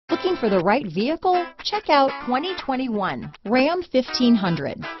Looking for the right vehicle? Check out 2021 Ram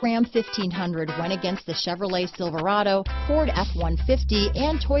 1500. Ram 1500 went against the Chevrolet Silverado, Ford F-150,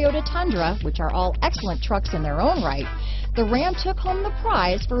 and Toyota Tundra, which are all excellent trucks in their own right. The Ram took home the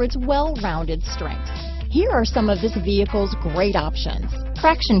prize for its well-rounded strengths. Here are some of this vehicle's great options: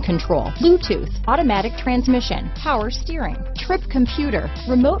 traction control, Bluetooth, automatic transmission, power steering, trip computer,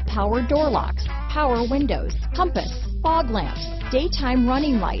 remote power door locks, power windows, compass, fog lamps, daytime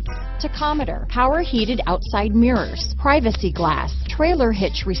running lights, tachometer, power heated outside mirrors, privacy glass, trailer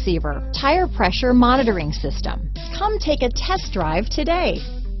hitch receiver, tire pressure monitoring system. Come take a test drive today.